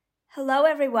Hello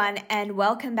everyone and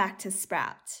welcome back to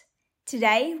Sprout.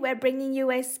 Today we're bringing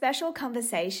you a special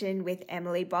conversation with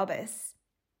Emily Bobis.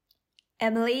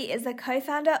 Emily is the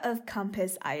co-founder of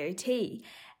Compass IoT,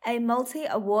 a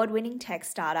multi-award-winning tech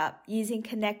startup using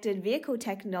connected vehicle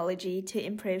technology to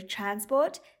improve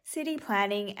transport, city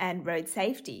planning and road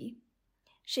safety.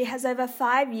 She has over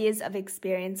 5 years of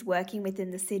experience working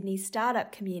within the Sydney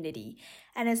startup community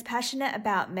and is passionate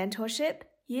about mentorship,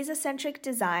 user-centric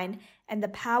design, and the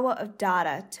power of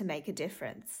data to make a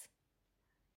difference.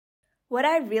 What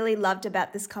I really loved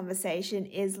about this conversation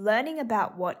is learning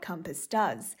about what Compass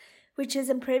does, which is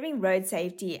improving road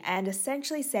safety and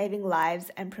essentially saving lives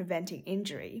and preventing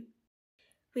injury.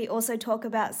 We also talk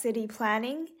about city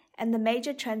planning and the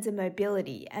major trends in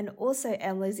mobility, and also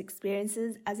Emily's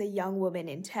experiences as a young woman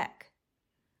in tech.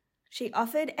 She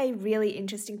offered a really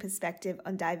interesting perspective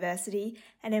on diversity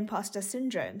and imposter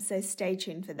syndrome, so stay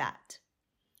tuned for that.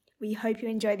 We hope you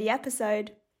enjoy the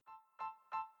episode.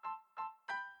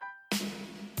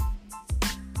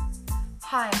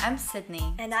 Hi, I'm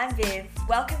Sydney. And I'm Viv.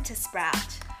 Welcome to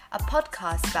Sprout, a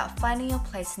podcast about finding your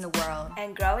place in the world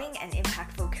and growing an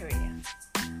impactful career.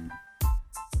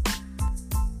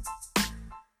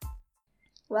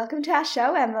 Welcome to our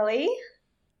show, Emily.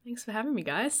 Thanks for having me,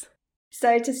 guys.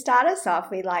 So to start us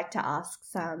off, we like to ask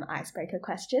some icebreaker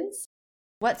questions.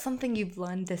 What's something you've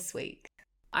learned this week?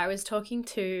 I was talking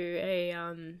to a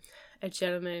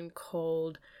gentleman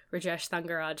called Rajesh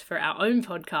Thangaraj for our own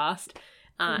podcast,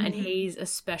 and he's a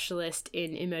specialist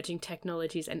in emerging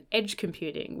technologies and edge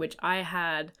computing, which I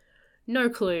had no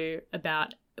clue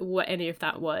about what any of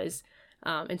that was.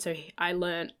 And so I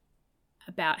learned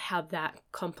about how that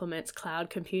complements cloud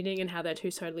computing and how they're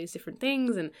two totally different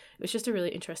things. And it was just a really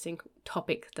interesting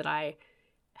topic that I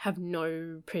have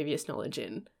no previous knowledge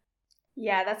in.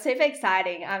 Yeah, that's super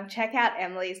exciting. Check out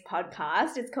Emily's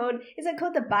podcast. Is it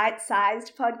called the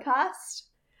Bite-Sized Podcast?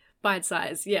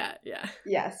 Bite-Sized, yeah.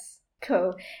 Yes,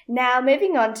 cool. Now,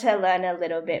 moving on to learn a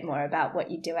little bit more about what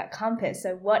you do at Compass.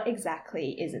 So what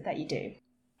exactly is it that you do?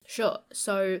 Sure.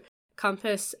 So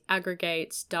Compass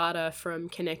aggregates data from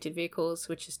connected vehicles,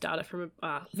 which is data from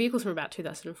vehicles from about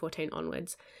 2014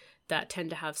 onwards that tend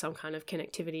to have some kind of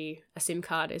connectivity. A SIM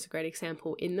card is a great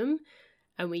example in them.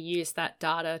 And we use that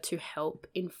data to help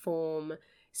inform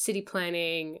city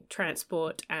planning,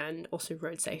 transport, and also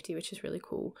road safety, which is really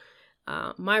cool.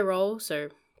 My role, so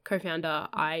co-founder,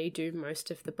 I do most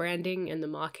of the branding and the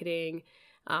marketing.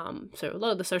 So a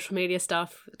lot of the social media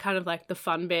stuff, kind of like the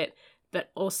fun bit, but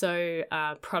also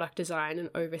product design and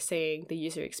overseeing the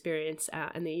user experience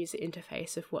and the user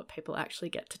interface of what people actually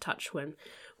get to touch when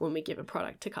we give a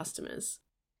product to customers.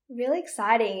 Really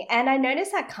exciting. And I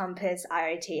noticed that Compass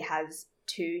IoT has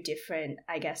 2 different,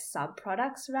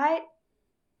 sub-products, right?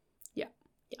 Yeah.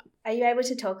 Are you able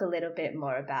to talk a little bit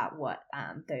more about what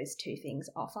those 2 things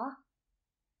offer?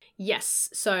 Yes.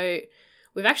 So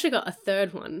we've actually got a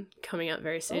third one coming out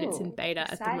very soon. It's in beta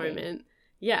exciting. At the moment.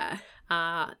 Yeah.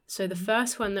 So the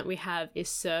first one that we have is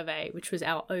Survey, which was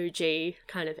our OG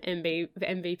kind of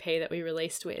MVP that we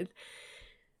released with.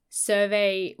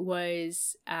 Survey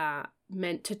was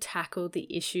meant to tackle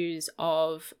the issues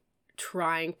of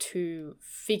trying to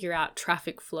figure out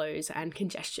traffic flows and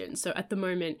congestion. So at the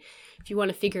moment, if you want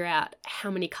to figure out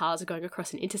how many cars are going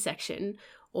across an intersection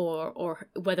or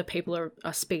whether people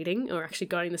are speeding or actually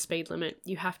going the speed limit,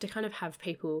 you have to kind of have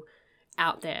people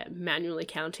out there manually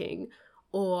counting,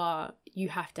 or you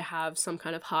have to have some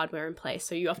kind of hardware in place.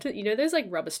 So you often, those like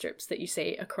rubber strips that you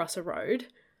see across a road.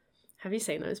 Have you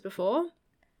seen those before?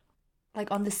 Like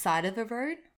on the side of the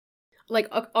road? Like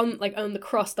on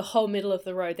the whole middle of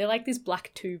the road. They're like these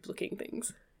black tube looking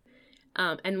things.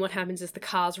 And what happens is the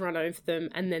cars run over them,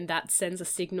 and then that sends a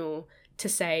signal to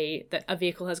say that a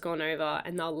vehicle has gone over,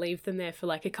 and they'll leave them there for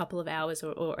like a couple of hours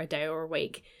or a day or a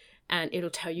week, and it'll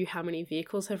tell you how many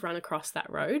vehicles have run across that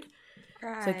road.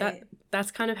 Right. So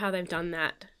that's kind of how they've done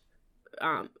that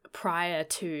prior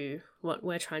to what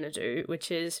we're trying to do, which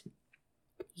is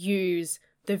use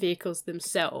the vehicles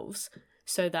themselves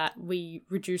so that we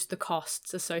reduce the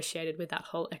costs associated with that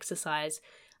whole exercise,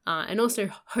 and also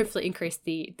hopefully increase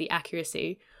the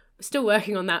accuracy. We're still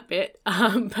working on that bit,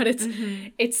 but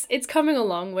it's coming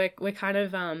along. We're kind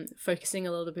of focusing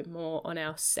a little bit more on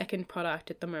our second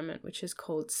product at the moment, which is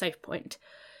called SafePoint.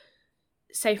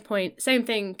 SafePoint, same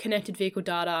thing, connected vehicle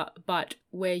data, but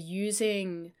we're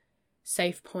using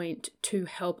SafePoint to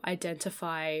help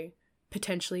identify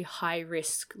potentially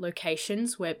high-risk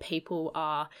locations where people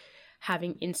are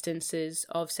having instances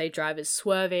of, say, drivers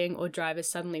swerving or drivers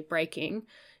suddenly braking,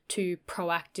 to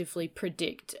proactively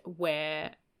predict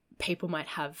where people might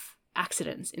have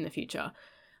accidents in the future.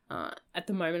 At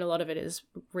the moment, a lot of it is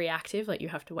reactive, like you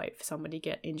have to wait for somebody to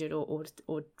get injured or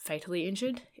fatally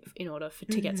injured in order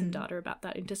to get some data about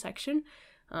that intersection.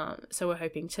 So we're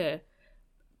hoping to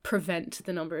prevent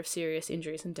the number of serious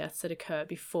injuries and deaths that occur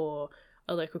before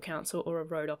a local council or a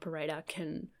road operator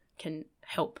can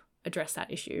help address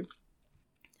that issue.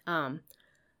 The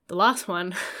last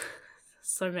one,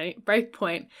 so many,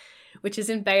 Breakpoint, which is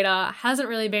in beta, hasn't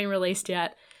really been released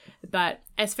yet, but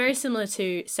it's very similar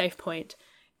to SafePoint.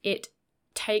 It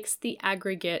takes the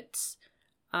aggregates,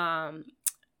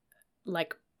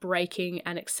 like braking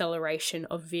and acceleration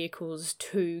of vehicles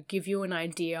to give you an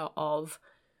idea of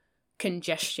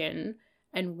congestion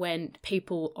and when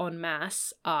people en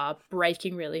masse are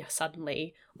braking really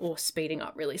suddenly or speeding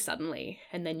up really suddenly.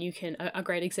 And then you can, a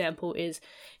great example is,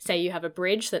 say you have a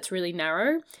bridge that's really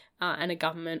narrow and a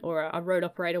government or a road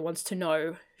operator wants to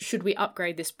know, should we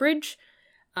upgrade this bridge?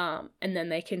 And then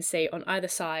they can see on either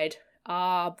side,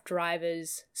 are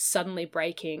drivers suddenly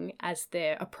braking as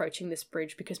they're approaching this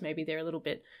bridge because maybe they're a little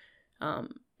bit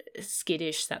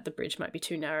skittish that the bridge might be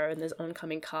too narrow and there's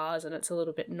oncoming cars and it's a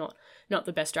little bit not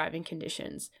the best driving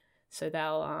conditions. So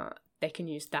they can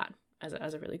use that as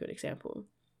a really good example.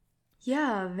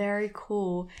 Yeah, very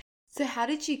cool. So how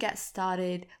did you get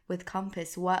started with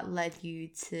Compass? What led you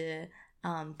to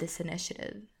this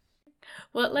initiative?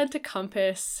 What led to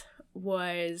Compass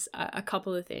was a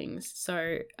couple of things.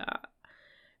 So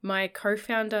my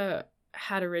co-founder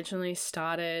had originally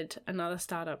started another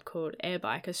startup called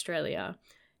Airbike Australia,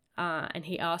 and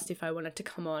he asked if I wanted to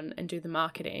come on and do the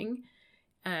marketing,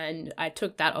 and I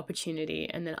took that opportunity.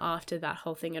 And then after that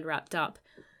whole thing had wrapped up,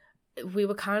 we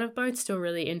were kind of both still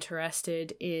really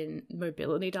interested in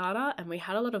mobility data, and we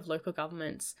had a lot of local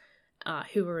governments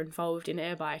who were involved in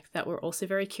Airbike that were also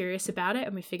very curious about it,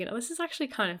 and we figured, oh, this is actually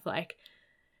kind of like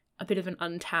a bit of an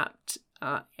untapped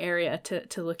area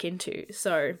to look into.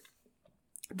 So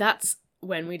that's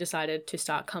when we decided to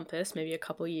start Compass, maybe a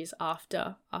couple of years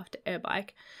after Airbike.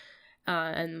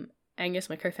 And Angus,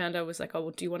 my co-founder, was like, oh,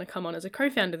 well, do you want to come on as a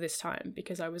co-founder this time?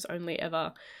 Because I was only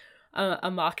ever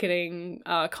a marketing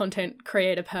content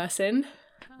creator person.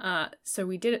 So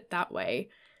we did it that way.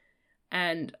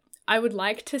 And I would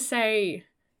like to say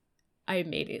I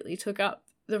immediately took up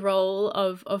the role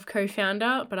of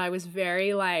co-founder, but I was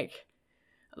very like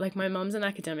my mom's an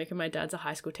academic and my dad's a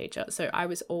high school teacher. So I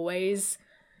was always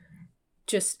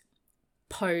just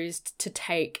posed to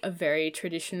take a very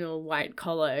traditional white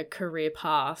collar career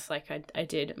path. Like I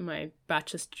did my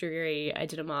bachelor's degree, I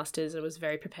did a master's, I was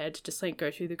very prepared to just like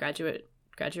go through the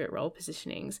graduate role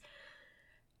positionings.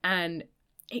 And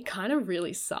it kind of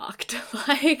really sucked.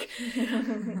 Like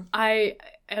I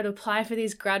would apply for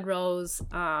these grad roles,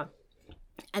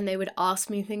 and they would ask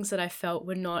me things that I felt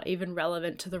were not even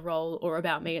relevant to the role or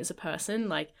about me as a person.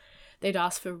 Like they'd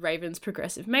ask for Raven's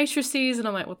progressive matrices, and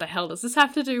I'm like, what the hell does this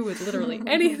have to do with literally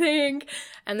anything?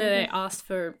 And then they asked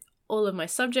for all of my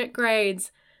subject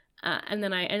grades, and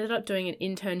then I ended up doing an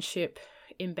internship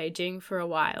in Beijing for a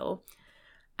while,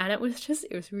 and it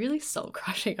was really soul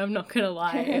crushing. I'm not gonna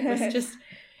lie,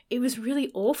 it was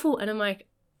really awful, and I'm like,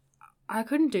 I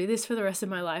couldn't do this for the rest of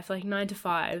my life, like 9 to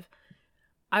 5.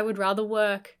 I would rather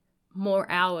work more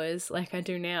hours like I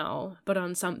do now, but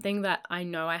on something that I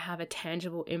know I have a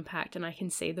tangible impact and I can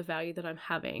see the value that I'm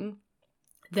having,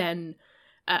 than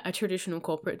a traditional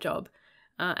corporate job.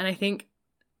 And I think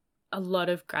a lot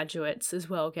of graduates as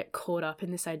well get caught up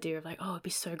in this idea of like, oh, it'd be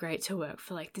so great to work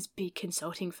for like this big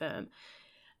consulting firm.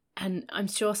 And I'm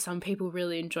sure some people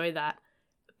really enjoy that,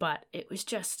 but it was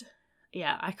just,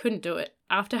 yeah, I couldn't do it.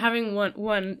 After having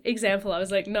one example, I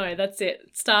was like, no, that's it.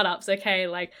 Startups, okay,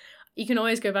 like you can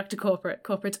always go back to corporate.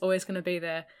 Corporate's always going to be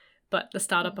there, but the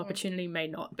startup opportunity may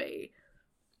not be.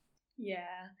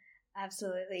 Yeah,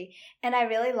 absolutely. And I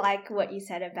really like what you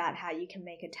said about how you can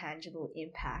make a tangible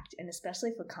impact, and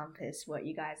especially for Compass, what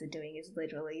you guys are doing is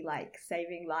literally like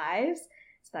saving lives.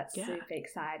 So that's super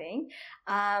exciting.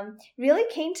 Really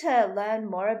keen to learn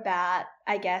more about,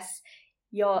 I guess,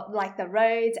 your like the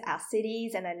roads, our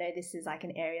cities, and I know this is like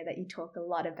an area that you talk a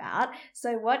lot about.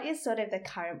 So what is sort of the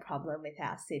current problem with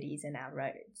our cities and our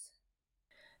roads?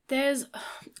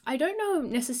 I don't know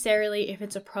necessarily if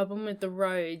it's a problem with the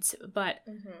roads, but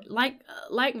like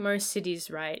most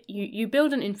cities, right, you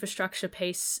build an infrastructure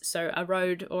piece, so a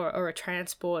road or a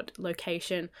transport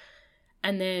location,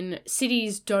 and then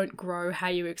cities don't grow how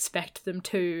you expect them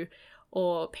to,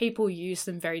 or people use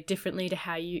them very differently to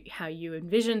how you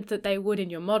envisioned that they would in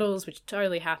your models, which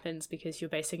totally happens because you're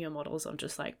basing your models on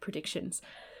just like predictions.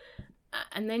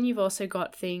 And then you've also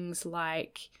got things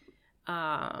like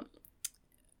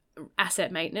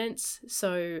asset maintenance.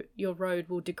 So your road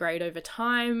will degrade over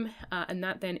time, and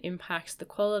that then impacts the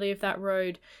quality of that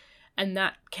road. And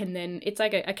that can then, it's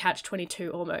like a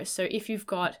catch-22 almost. So if you've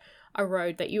got a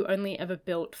road that you only ever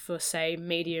built for, say,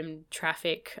 medium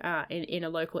traffic in a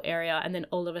local area, and then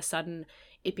all of a sudden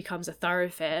it becomes a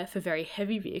thoroughfare for very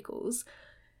heavy vehicles,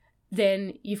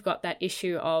 then you've got that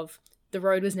issue of the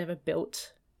road was never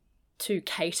built to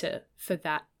cater for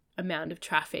that amount of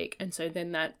traffic. And so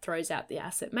then that throws out the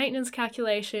asset maintenance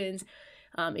calculations.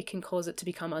 It can cause it to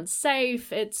become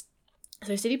unsafe.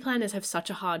 So city planners have such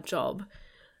a hard job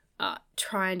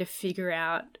trying to figure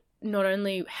out not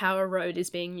only how a road is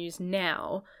being used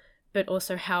now, but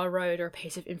also how a road or a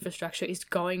piece of infrastructure is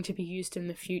going to be used in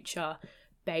the future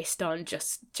based on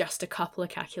just a couple of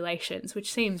calculations,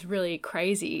 which seems really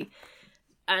crazy.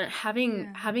 And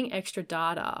having extra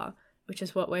data, which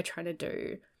is what we're trying to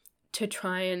do, to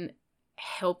try and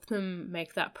help them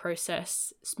make that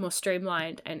process more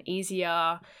streamlined and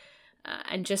easier,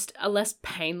 and just a less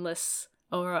painless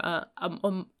or a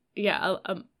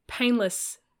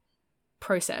painless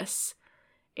process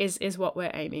is what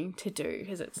we're aiming to do,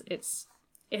 because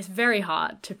it's very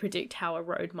hard to predict how a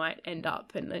road might end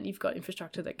up, and then you've got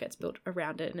infrastructure that gets built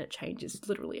around it and it changes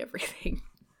literally everything.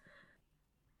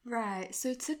 Right.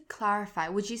 So to clarify,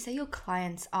 would you say your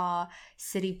clients are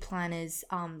city planners,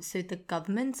 so the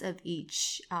governments of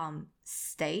each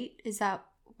state? Is that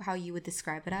how you would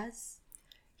describe it as?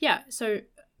 Yeah, so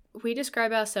we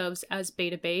describe ourselves as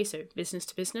B2B, so business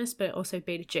to business, but also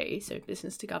B2G, so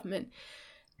business to government.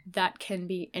 That can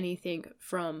be anything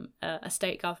from a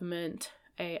state government,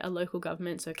 a local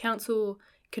government, so council.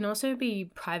 Can also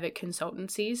be private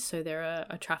consultancies, so there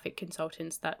are traffic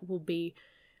consultants that will be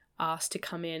asked to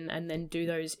come in and then do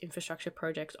those infrastructure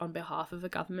projects on behalf of a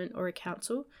government or a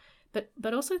council.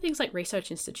 But also things like research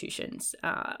institutions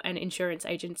and insurance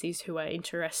agencies who are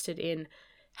interested in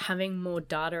having more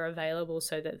data available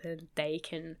so that then they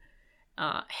can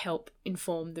help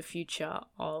inform the future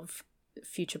of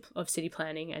city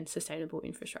planning and sustainable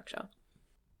infrastructure.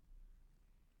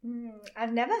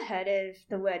 I've never heard of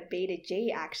the word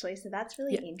B2G actually, so that's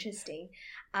really interesting.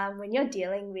 When you're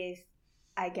dealing with,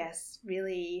 I guess,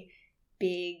 really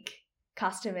big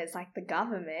customers like the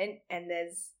government, and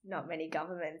there's not many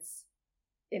governments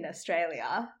in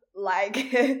Australia, like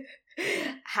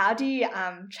how do you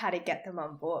try to get them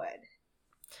on board?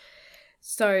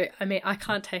 So, I mean, I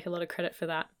can't take a lot of credit for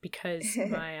that because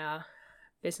my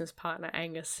business partner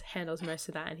Angus handles most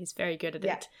of that, and he's very good at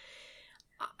it.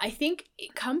 I think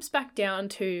it comes back down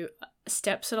to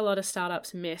steps that a lot of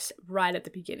startups miss right at the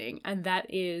beginning, and that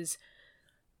is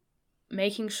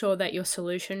making sure that your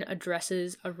solution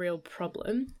addresses a real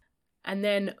problem, and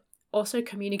then also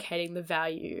communicating the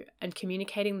value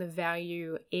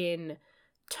in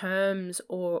terms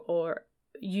or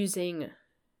using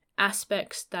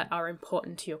aspects that are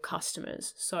important to your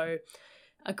customers. So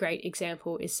a great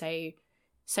example is, say,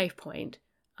 SafePoint.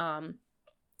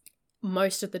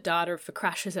 Most of the data for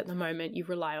crashes at the moment, you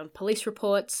rely on police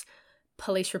reports.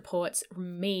 Police reports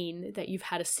mean that you've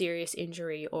had a serious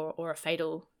injury or a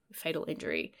fatal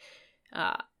injury.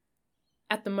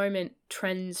 At the moment,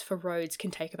 trends for roads can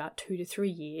take about 2 to 3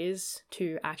 years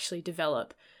to actually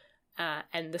develop.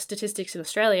 And the statistics in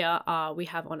Australia are we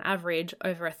have on average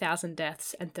over 1,000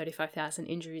 deaths and 35,000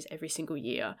 injuries every single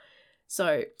year.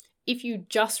 So if you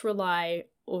just rely,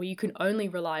 or you can only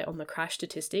rely on the crash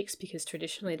statistics, because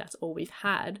traditionally that's all we've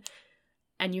had,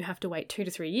 and you have to wait 2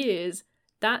 to 3 years,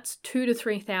 that's 2,000 to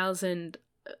 3,000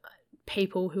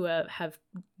 people who have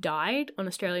died on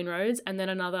Australian roads, and then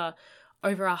another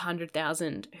over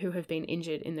 100,000 who have been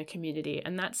injured in the community.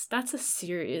 And that's a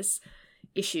serious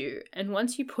issue. And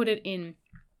once you put it in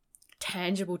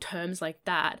tangible terms like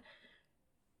that,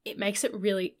 it makes it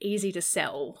really easy to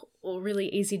sell, or really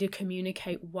easy to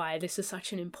communicate why this is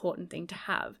such an important thing to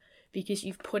have, because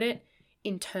you've put it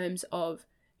in terms of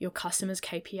your customers'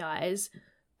 KPIs,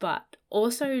 but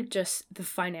also just the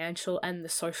financial and the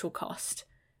social cost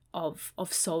of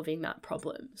solving that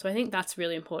problem. So I think that's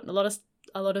really important. A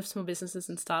lot of small businesses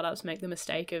and startups make the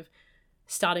mistake of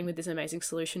starting with this amazing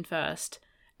solution first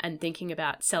and thinking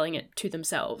about selling it to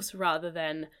themselves rather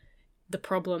than the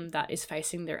problem that is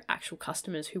facing their actual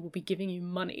customers who will be giving you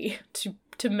money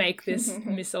to make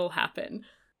this all happen.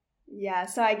 Yeah,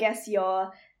 so I guess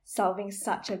you're solving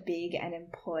such a big and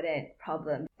important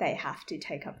problem, they have to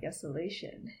take up your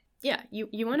solution. Yeah,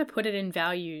 you want to put it in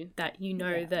value that you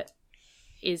know that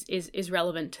is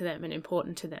relevant to them and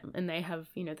important to them. And they have,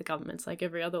 the government's like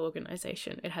every other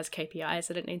organization. It has KPIs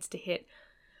that it needs to hit.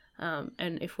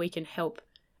 And if we can help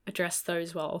address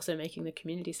those while also making the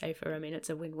community safer, I mean,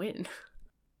 it's a win-win.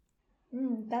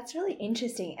 That's really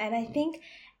interesting. And I think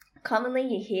commonly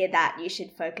you hear that you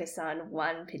should focus on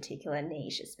one particular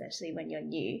niche, especially when you're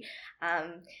new.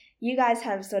 You guys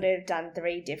have sort of done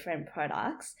 3 different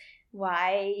products.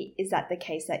 Why is that the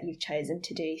case that you've chosen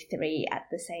to do 3 at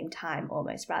the same time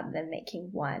almost, rather than making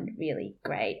one really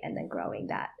great and then growing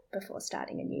that before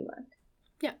starting a new one?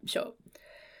 Yeah, sure.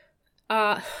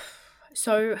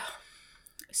 So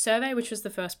Survey, which was the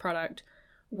first product,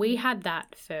 we had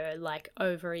that for like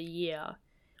over a year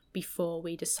before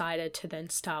we decided to then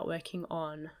start working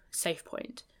on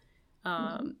SafePoint.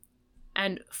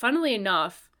 And funnily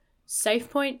enough,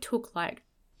 SafePoint took like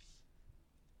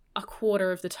a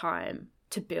quarter of the time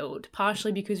to build,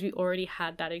 partially because we already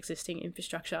had that existing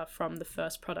infrastructure from the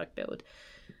first product build.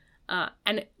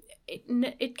 And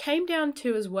it came down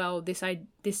to as well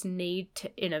this need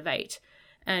to innovate.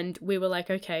 And we were like,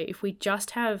 okay, if we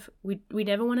just have, we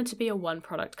never wanted to be a one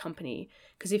product company,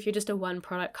 because if you're just a one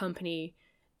product company,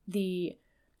 the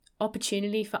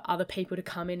opportunity for other people to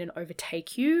come in and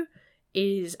overtake you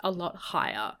is a lot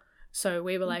higher. So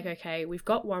we were like, okay, we've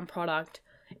got one product,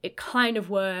 it kind of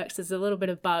works, there's a little bit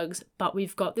of bugs, but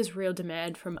we've got this real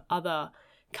demand from other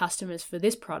customers for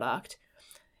this product.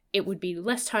 It would be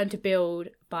less time to build,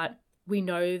 but we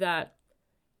know that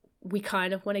we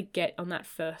kind of want to get on that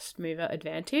first mover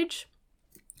advantage,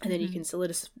 and then you can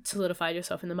solidify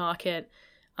yourself in the market,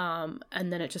 and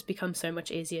then it just becomes so much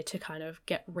easier to kind of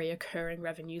get reoccurring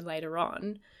revenue later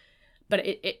on. But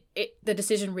the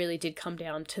decision really did come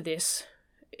down to this.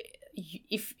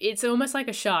 If it's almost like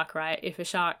a shark, right? If a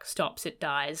shark stops, it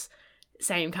dies.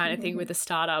 Same kind of thing with a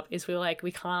startup. Is we're like,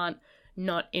 we can't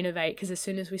not innovate, because as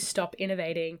soon as we stop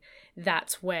innovating,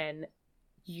 that's when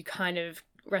you kind of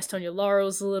rest on your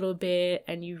laurels a little bit,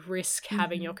 and you risk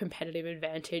having your competitive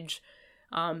advantage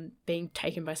being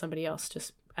taken by somebody else,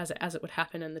 just as it would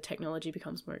happen, and the technology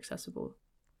becomes more accessible.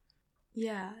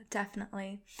 Yeah,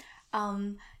 definitely.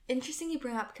 Interesting you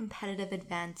bring up competitive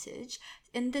advantage.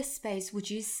 In this space, would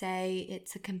you say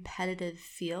it's a competitive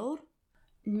field?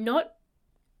 Not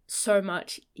so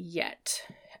much yet.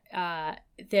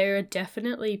 There are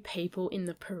definitely people in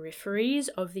the peripheries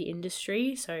of the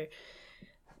industry. So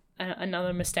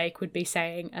another mistake would be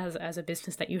saying as a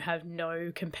business that you have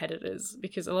no competitors,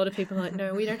 because a lot of people are like,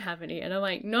 no, we don't have any. And I'm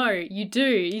like, no, you do.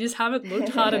 You just haven't looked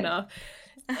hard enough.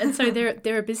 And so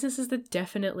there are businesses that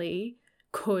definitely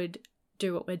could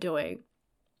do what we're doing.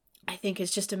 I think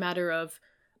it's just a matter of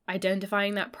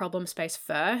identifying that problem space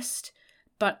first,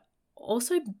 but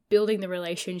also building the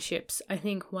relationships. I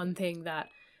think one thing that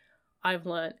I've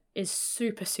learned is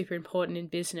super, super important in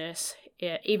business,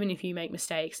 even if you make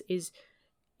mistakes, is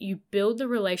you build the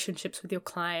relationships with your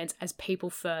clients as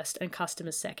people first and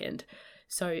customers second.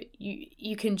 So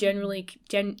you can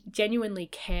genuinely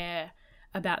care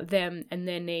about them and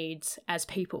their needs as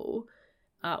people,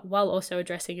 while also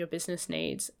addressing your business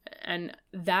needs. And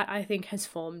that, I think, has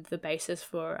formed the basis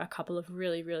for a couple of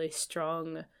really, really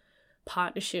strong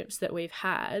partnerships that we've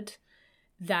had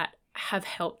that have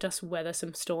helped us weather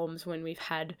some storms when we've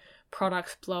had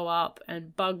products blow up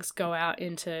and bugs go out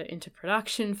into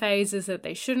production phases that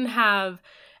they shouldn't have,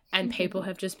 and people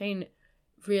have just been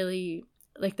really,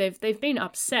 like, they've been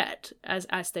upset,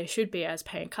 as they should be as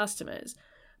paying customers,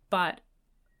 but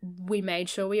we made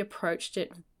sure we approached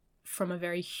it from a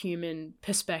very human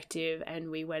perspective, and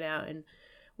we went out and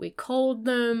we called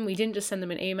them. We didn't just send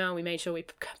them an email. We made sure we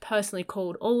personally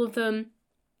called all of them.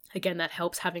 Again, that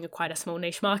helps having quite a small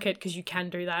niche market, because you can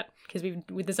do that because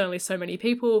there's only so many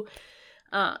people.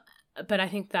 But I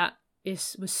think that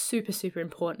was super, super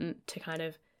important to kind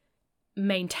of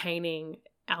maintaining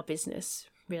our business,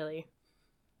 really.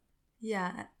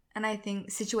 Yeah, and I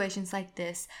think situations like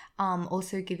this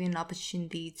also give you an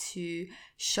opportunity to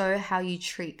show how you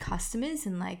treat customers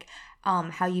and like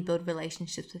how you build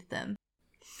relationships with them.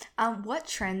 What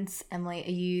trends, Emily,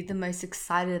 are you the most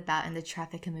excited about in the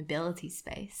traffic and mobility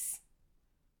space?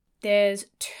 There's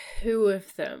 2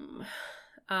 of them.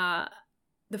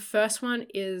 The first one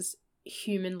is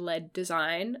human-led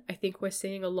design. I think we're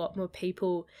seeing a lot more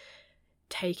people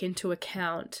take into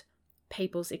account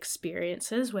people's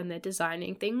experiences when they're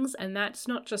designing things, and that's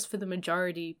not just for the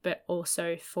majority, but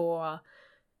also for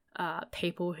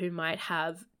people who might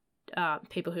have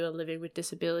people who are living with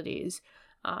disabilities.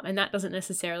 And that doesn't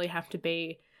necessarily have to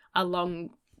be a lifelong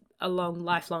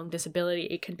disability.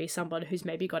 It can be someone who's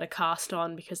maybe got a cast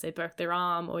on because they broke their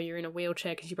arm, or you're in a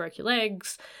wheelchair because you broke your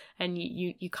legs and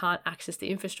you can't access the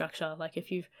infrastructure. Like if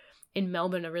you've, in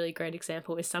Melbourne, a really great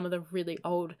example is some of the really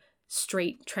old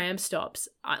street tram stops.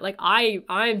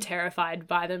 I'm terrified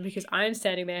by them because I'm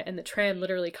standing there and the tram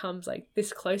literally comes like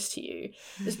this close to you.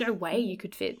 There's no way you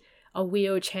could fit a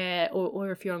wheelchair,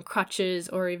 or if you're on crutches,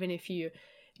 or even if you're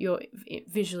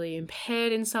visually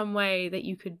impaired in some way, that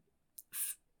you could,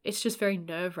 it's just very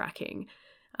nerve-wracking.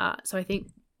 So I think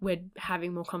we're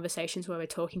having more conversations where we're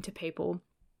talking to people,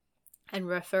 and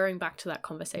referring back to that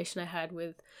conversation I had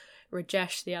with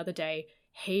Rajesh the other day.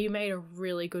 He made a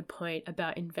really good point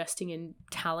about investing in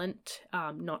talent,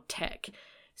 not tech.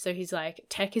 So he's like,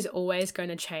 tech is always going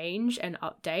to change and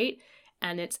update,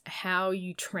 and it's how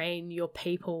you train your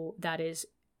people that is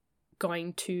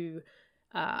going to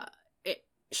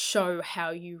show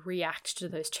how you react to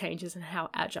those changes and how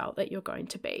agile that you're going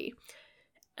to be.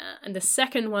 And the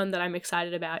second one that I'm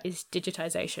excited about is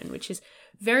digitization, which is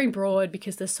very broad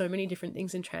because there's so many different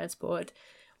things in transport.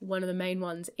 One of the main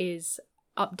ones is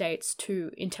updates to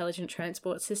intelligent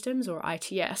transport systems, or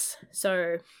ITS.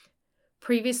 So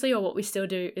previously, or what we still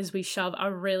do, is we shove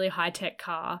a really high-tech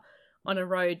car on a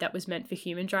road that was meant for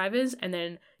human drivers and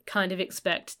then kind of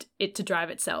expect it to drive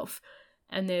itself.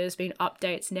 And there's been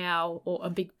updates now, or a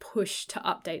big push to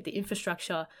update the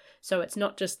infrastructure, so it's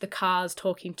not just the cars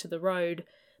talking to the road,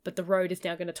 but the road is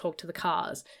now going to talk to the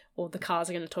cars, or the cars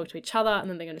are going to talk to each other, and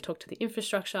then they're going to talk to the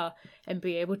infrastructure, and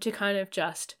be able to kind of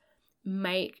just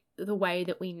make the way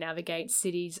that we navigate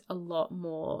cities a lot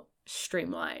more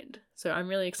streamlined. So I'm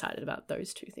really excited about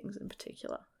those two things in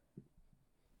particular.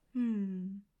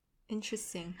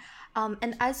 Interesting.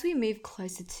 And as we move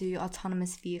closer to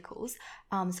autonomous vehicles,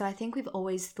 so I think we've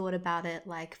always thought about it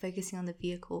like focusing on the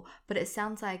vehicle, but it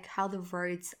sounds like how the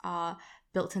roads are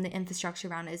built and the infrastructure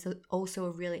around it is also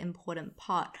a really important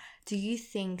part. Do you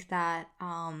think that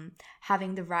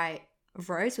having the right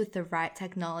roads with the right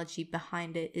technology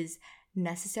behind it is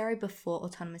necessary before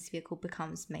autonomous vehicle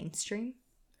becomes mainstream?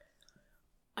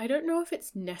 I don't know if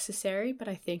it's necessary, but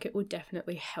I think it would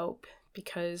definitely help,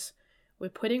 because we're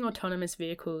putting autonomous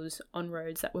vehicles on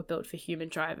roads that were built for human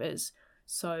drivers.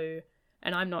 So,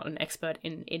 and I'm not an expert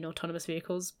in autonomous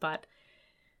vehicles, but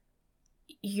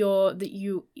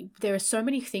there are so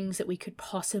many things that we could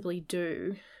possibly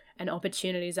do, and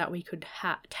opportunities that we could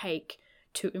take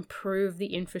to improve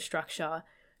the infrastructure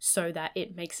so that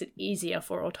it makes it easier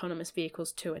for autonomous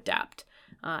vehicles to adapt,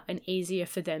 and easier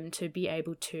for them to be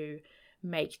able to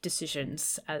make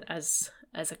decisions as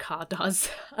a car does.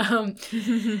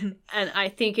 And I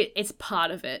think it's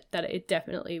part of it, that it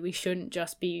definitely, we shouldn't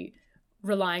just be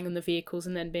relying on the vehicles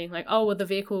and then being like, oh, well, the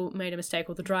vehicle made a mistake,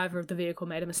 or the driver of the vehicle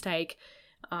made a mistake,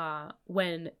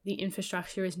 when the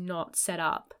infrastructure is not set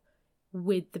up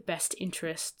with the best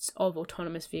interests of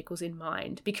autonomous vehicles in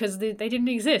mind, because they didn't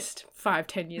exist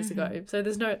 5-10 years ago. So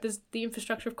there's the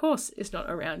infrastructure, of course, is not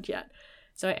around yet.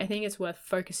 So I think it's worth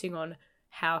focusing on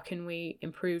how can we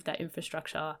improve that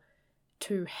infrastructure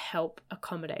to help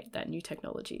accommodate that new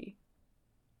technology.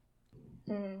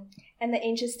 And the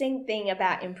interesting thing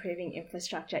about improving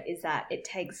infrastructure is that it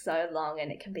takes so long,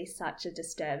 and it can be such a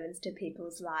disturbance to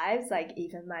people's lives. Like,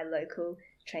 even my local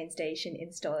train station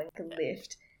installing a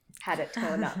lift had it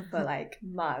torn up for like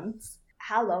months.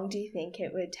 How long do you think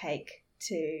it would take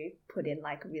to put in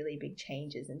like really big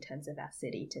changes in terms of our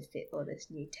city to fit all this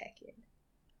new tech in?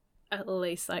 At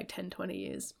least like 10-20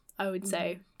 years, I would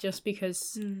say, just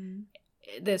because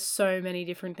there's so many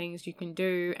different things you can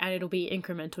do, and it'll be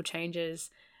incremental changes,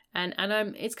 and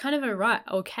it's kind of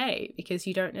okay, because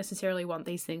you don't necessarily want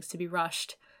these things to be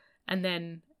rushed and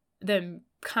then them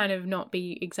kind of not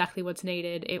be exactly what's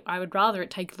needed. I would rather it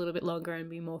take a little bit longer and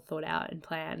be more thought out and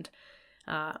planned.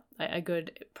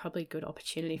 Probably good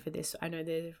opportunity for this. I know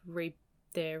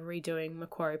they're redoing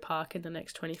Macquarie Park in the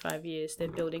next 25 years. They're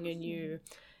building a new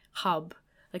hub.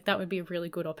 Like, that would be a really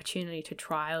good opportunity to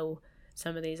trial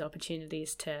some of these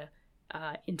opportunities to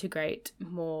integrate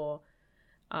more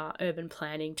urban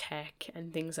planning tech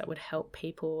and things that would help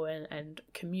people and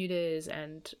commuters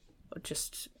and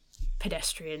just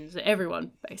pedestrians,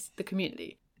 everyone, the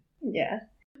community. Yeah.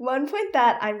 One point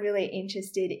that I'm really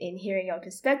interested in hearing your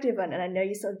perspective on, and I know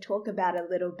you sort of talk about a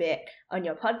little bit on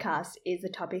your podcast, is the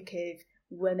topic of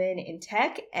women in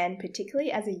tech, and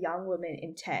particularly as a young woman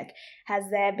in tech. Has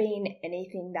there been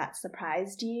anything that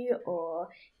surprised you or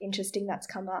interesting that's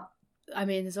come up? I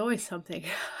mean, there's always something.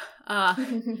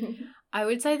 I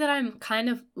would say that I'm kind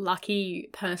of lucky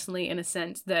personally, in a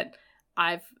sense that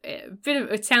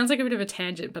it sounds like a bit of a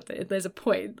tangent, but there's a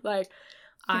point. Like,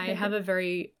 I have a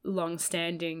very long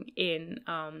standing in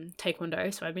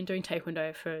Taekwondo, so I've been doing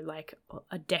Taekwondo for like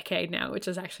a decade now, which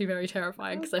is actually very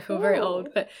terrifying because I feel very old.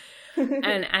 But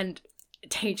and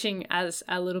teaching as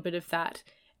a little bit of that,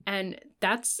 and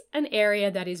that's an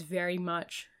area that is very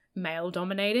much male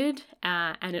dominated,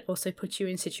 and it also puts you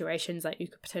in situations that you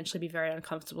could potentially be very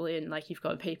uncomfortable in. Like, you've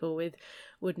got people with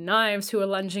wooden knives who are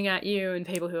lunging at you and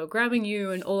people who are grabbing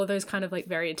you and all of those kind of like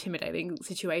very intimidating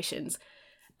situations.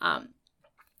 And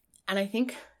I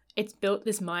think it's built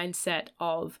this mindset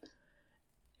of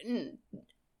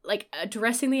like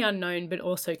addressing the unknown, but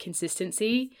also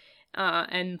consistency.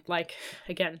 And like,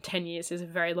 again, 10 years is a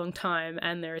very long time,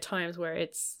 and there are times where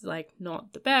it's like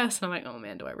not the best, and I'm like, oh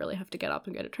man, do I really have to get up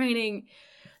and go to training?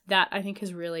 That I think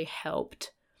has really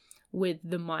helped with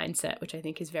the mindset, which I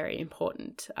think is very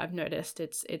important. I've noticed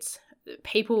it's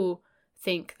people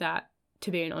think that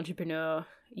to be an entrepreneur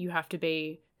you have to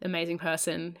be an amazing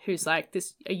person who's like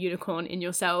a unicorn in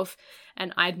yourself,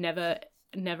 and I'd never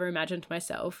imagined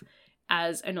myself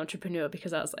as an entrepreneur,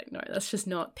 because I was like, no, that's just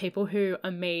not. People who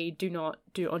are me do not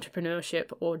do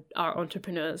entrepreneurship or are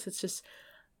entrepreneurs. It's just,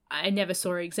 I never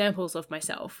saw examples of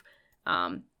myself.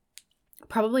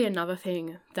 Probably another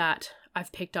thing that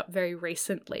I've picked up very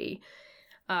recently,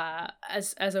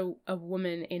 as a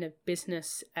woman in a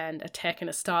business and a tech and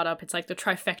a startup, it's like the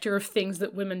trifecta of things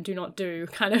that women do not do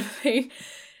kind of thing,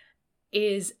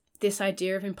 is this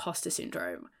idea of imposter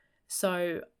syndrome.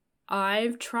 So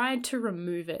I've tried to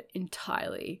remove it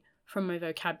entirely from my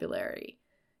vocabulary.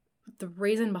 The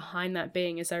reason behind that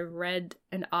being is I read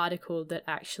an article that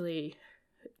actually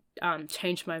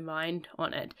changed my mind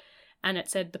on it. And it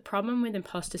said the problem with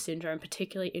imposter syndrome,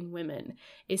 particularly in women,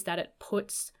 is that it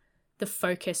puts the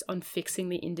focus on fixing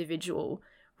the individual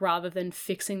rather than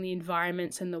fixing the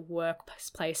environments and the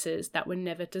workplaces that were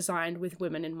never designed with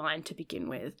women in mind to begin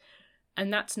with.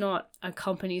 And that's not a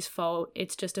company's fault.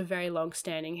 It's just a very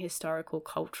long-standing historical,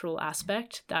 cultural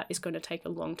aspect that is going to take a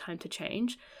long time to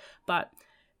change. But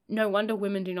no wonder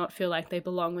women do not feel like they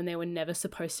belong when they were never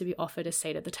supposed to be offered a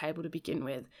seat at the table to begin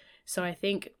with. So I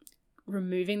think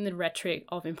removing the rhetoric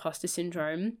of imposter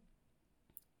syndrome,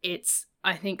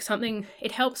 I think something,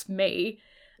 it helps me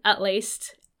at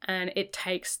least, and it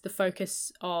takes the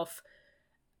focus of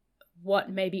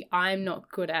what maybe I'm not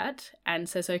good at and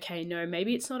says, okay, no,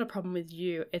 maybe it's not a problem with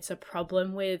you. It's a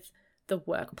problem with the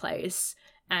workplace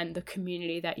and the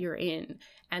community that you're in.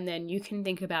 And then you can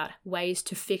think about ways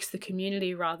to fix the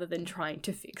community rather than trying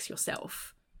to fix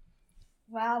yourself.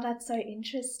 Wow, that's so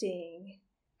interesting.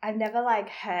 I've never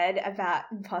heard about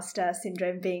imposter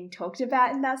syndrome being talked about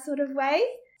in that sort of way.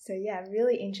 So yeah,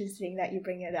 really interesting that you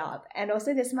bring it up. And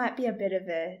also this might be a bit of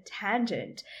a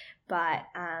tangent, but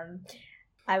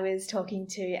I was talking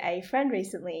to a friend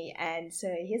recently, and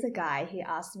so here's a guy, he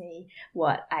asked me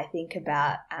what I think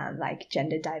about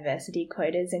gender diversity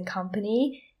quotas in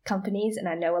companies, and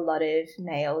I know a lot of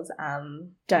males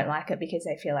don't like it because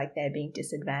they feel like they're being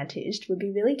disadvantaged. Would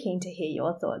be really keen to hear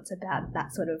your thoughts about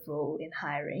that sort of rule in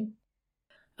hiring.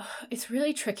 It's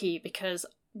really tricky because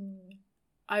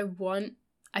I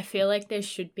feel like there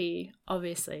should be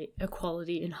obviously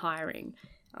equality in hiring,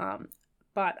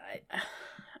 but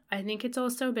I think it's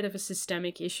also a bit of a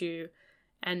systemic issue,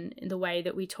 and in the way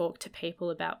that we talk to people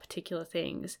about particular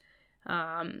things,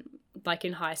 like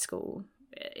in high school,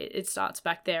 it starts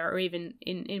back there, or even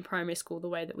in primary school, the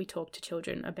way that we talk to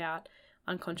children about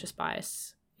unconscious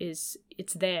bias it's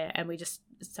there, and we just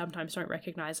sometimes don't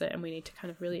recognize it, and we need to kind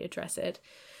of really address it.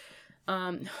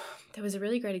 There was a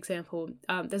really great example.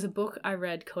 There's a book I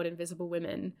read called Invisible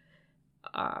Women,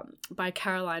 by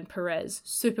Caroline Perez.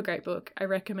 Super great book. I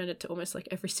recommend it to almost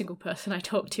every single person I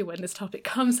talk to when this topic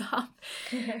comes up,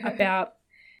 about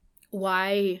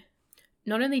why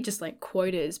not only just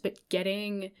quotas, but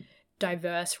getting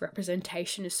diverse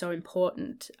representation is so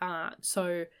important.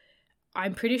 So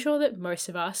I'm pretty sure that most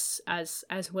of us as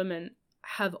women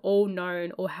have all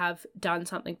known or have done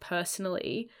something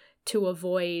personally to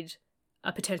avoid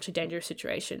a potentially dangerous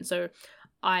situation. So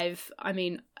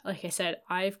like I said,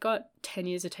 I've got 10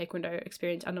 years of Taekwondo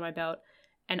experience under my belt,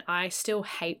 and I still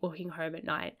hate walking home at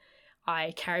night.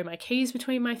 I carry my keys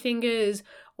between my fingers,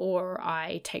 or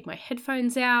I take my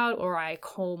headphones out, or I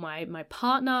call my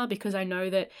partner, because I know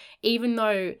that even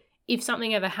though if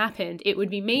something ever happened, it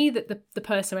would be me that the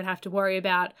person would have to worry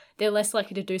about, they're less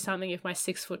likely to do something if my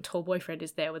 6-foot-tall boyfriend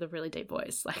is there with a really deep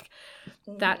voice,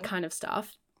 that kind of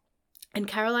stuff. And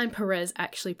Caroline Perez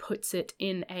actually puts it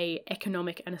in a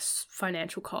economic and a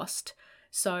financial cost.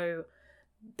 So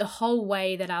the whole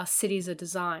way that our cities are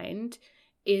designed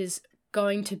is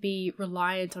going to be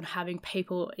reliant on having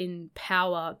people in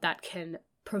power that can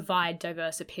provide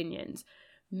diverse opinions.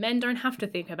 Men don't have to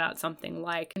think about something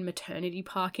like maternity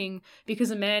parking, because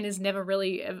a man is never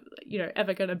really,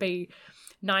 ever going to be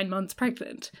 9 months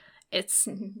pregnant.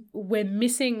 We're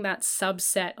missing that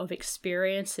subset of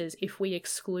experiences if we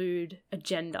exclude a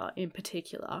gender in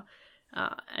particular.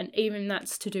 And even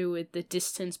that's to do with the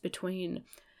distance between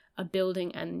a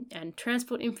building and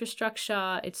transport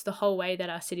infrastructure. It's the whole way that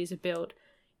our cities are built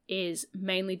is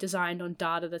mainly designed on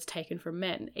data that's taken from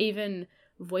men. Even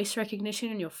voice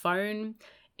recognition in your phone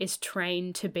is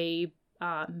trained to be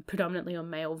predominantly on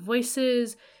male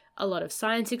voices. A lot of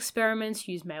science experiments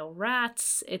use male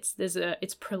rats.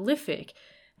 It's prolific.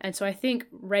 And so I think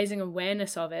raising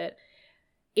awareness of it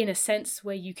in a sense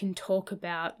where you can talk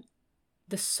about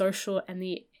the social and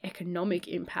the economic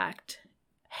impact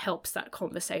helps that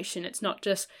conversation. It's not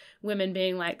just women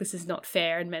being like, this is not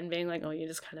fair, and men being like, oh, you're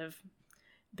just kind of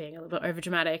being a little bit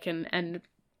overdramatic and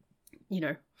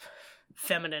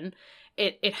feminine.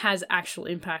 It has actual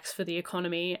impacts for the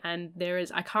economy, and there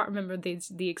is, I can't remember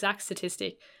the exact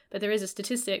statistic, but there is a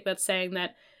statistic that's saying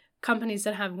that companies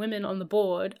that have women on the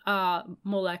board are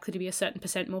more likely to be a certain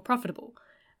percent more profitable.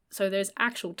 So there's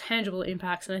actual tangible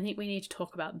impacts, and I think we need to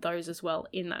talk about those as well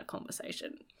in that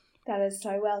conversation. That is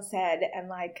so well said.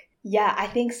 And I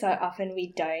think so often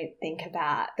we don't think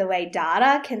about the way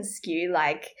data can skew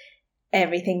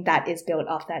everything that is built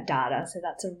off that data. So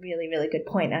that's a really, really good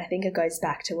point. And I think it goes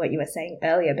back to what you were saying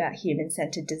earlier about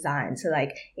human-centered design. So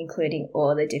including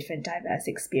all the different diverse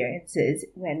experiences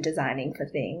when designing for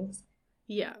things.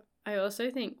 Yeah. I also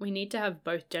think we need to have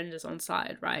both genders on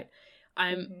side, right?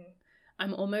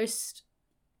 I'm almost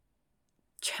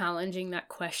challenging that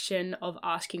question of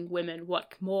asking women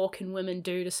what more can women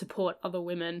do to support other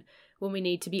women when we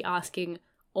need to be asking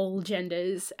all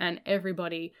genders and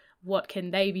everybody what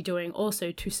can they be doing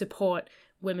also to support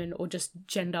women or just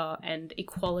gender and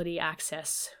equality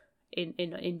access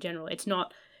in general. It's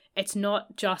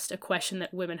not just a question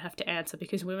that women have to answer,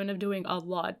 because women are doing a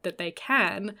lot that they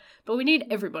can, but we need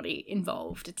everybody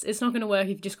involved. It's not going to work if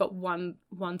you've just got one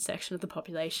section of the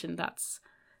population that's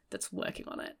working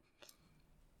on it.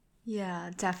 Yeah,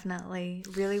 definitely.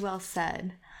 Really well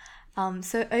said.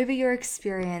 So over your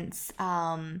experience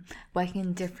working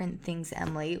in different things,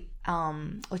 Emily,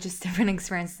 or just different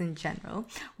experiences in general,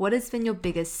 what has been your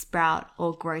biggest sprout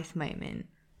or growth moment?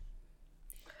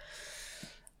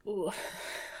 Ooh,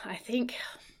 I think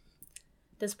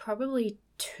there's probably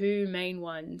two main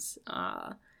ones.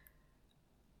 I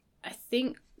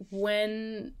think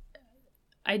when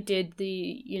I did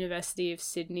the University of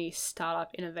Sydney Startup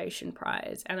Innovation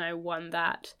Prize and I won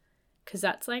that, because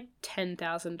that's like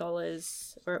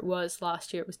 $10,000, or it was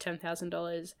last year, it was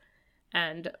 $10,000.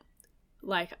 And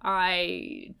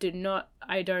I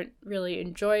don't really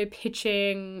enjoy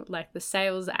pitching. The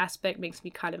sales aspect makes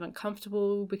me kind of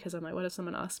uncomfortable because I'm like, what if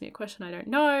someone asks me a question I don't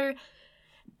know?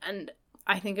 And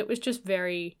I think it was just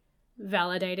very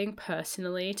validating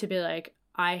personally to be like,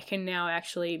 I can now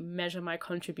actually measure my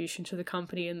contribution to the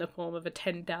company in the form of a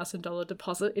 $10,000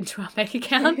 deposit into our bank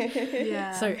account.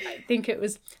 Yeah. So I think it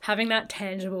was having that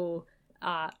tangible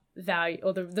value,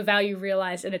 or the value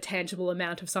realized in a tangible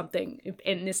amount of something.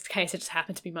 In this case, it just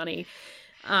happened to be money.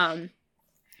 And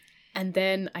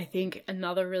then I think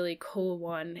another really cool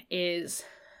one is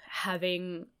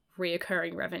having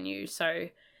reoccurring revenue. So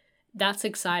that's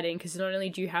exciting because not only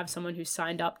do you have someone who's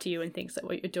signed up to you and thinks that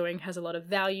what you're doing has a lot of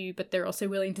value, but they're also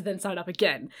willing to then sign up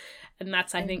again. And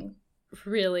that's, I think,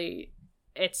 really,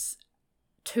 it's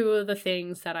two of the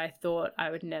things that I thought I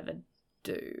would never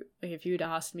do. If you'd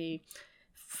asked me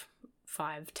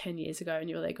 5-10 years ago and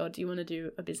you were like, oh, do you want to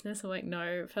do a business? I'm like,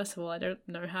 no, first of all, I don't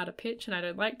know how to pitch and I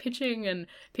don't like pitching, and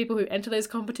people who enter those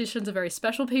competitions are very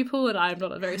special people and I'm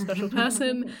not a very special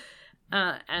person.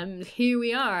 And here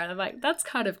we are. And I'm like, that's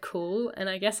kind of cool. And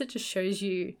I guess it just shows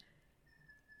you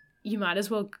might as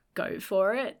well go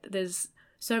for it. There's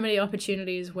so many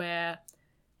opportunities where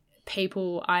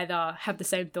people either have the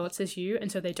same thoughts as you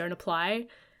and so they don't apply.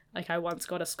 I once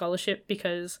got a scholarship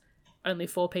because only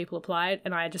 4 people applied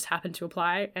and I just happened to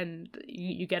apply, and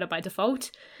you get it by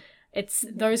default. It's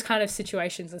those kind of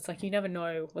situations. It's you never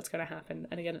know what's going to happen.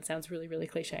 And again, it sounds really, really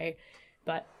cliche,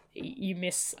 but you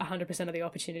miss 100% of the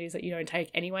opportunities that you don't take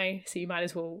anyway, so you might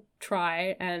as well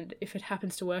try, and if it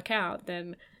happens to work out,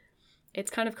 then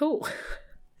it's kind of cool.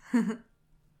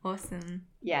 Awesome.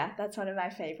 Yeah, that's one of my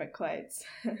favourite quotes.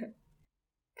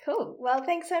 Cool. Well,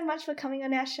 thanks so much for coming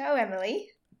on our show, Emily.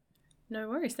 No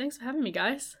worries. Thanks for having me,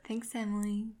 guys. Thanks,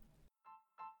 Emily.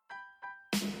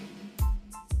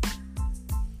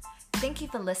 Thank you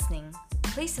for listening.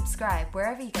 Please subscribe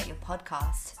wherever you get your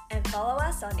podcast. And follow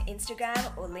us on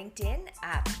Instagram or LinkedIn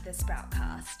at The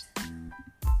Sproutcast.